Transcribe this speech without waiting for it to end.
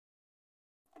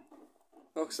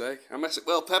Fuck's sake. I messed it.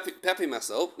 Well, Pepe messed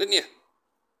it up, didn't you?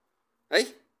 Hey?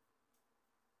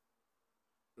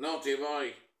 Naughty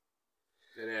boy.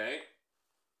 Today.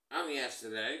 And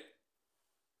yesterday.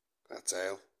 That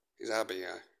tail. He's a happy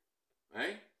guy.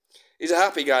 Eh? He's a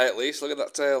happy guy at least. Look at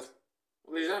that tail.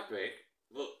 Well, he's happy.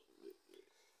 But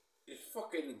he's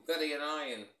fucking very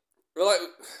annoying. Well,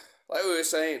 like we were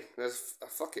saying, I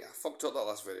fucked up that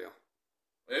last video.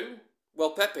 Who?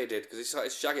 Well, Pepe did, because he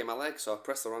started shagging my leg, so I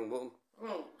pressed the wrong button.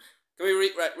 Oh. Can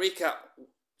we recap?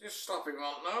 Just slap him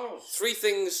on the nose. 3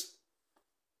 things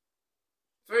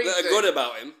that are good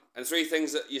about him, and 3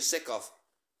 things that you're sick of.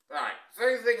 Right,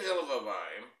 3 things I love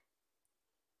about him.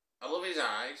 I love his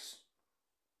eyes.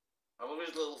 I love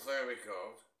his little furry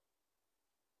coat.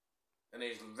 And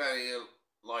he's very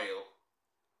loyal.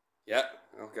 Yeah,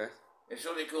 okay. If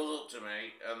somebody comes up to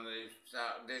me and they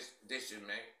start dissing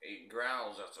me, he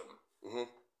growls at them.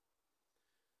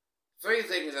 3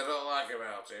 things I don't like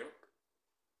about him.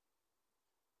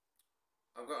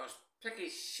 I've got to pick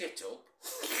his shit up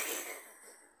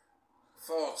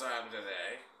 4 times a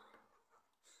day.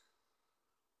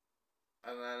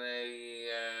 And then he...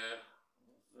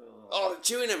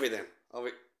 chewing everything.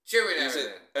 Chewing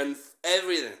everything. And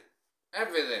everything.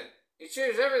 Everything. He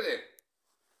chews everything.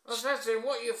 I said to him,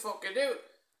 what you fucking do?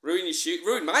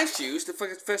 Ruin my shoes the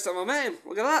first time I met him.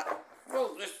 Look at that.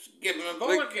 Well, just give him a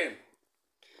bollocking.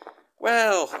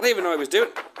 Well, I didn't even know he was doing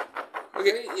it. Look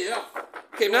at He's off.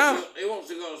 Look at him now. He wants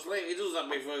to go to sleep. He does that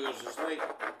before he goes to sleep.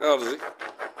 Oh, does he?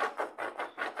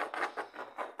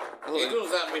 He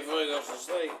does that before he goes to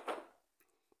sleep.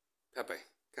 Pepe,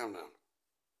 calm down.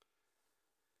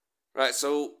 Right,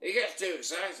 so... He gets too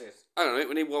excited. I don't know,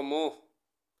 we need one more.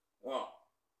 What?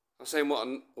 I was saying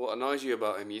what annoys you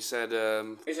about him. You said,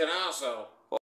 He's an arsehole.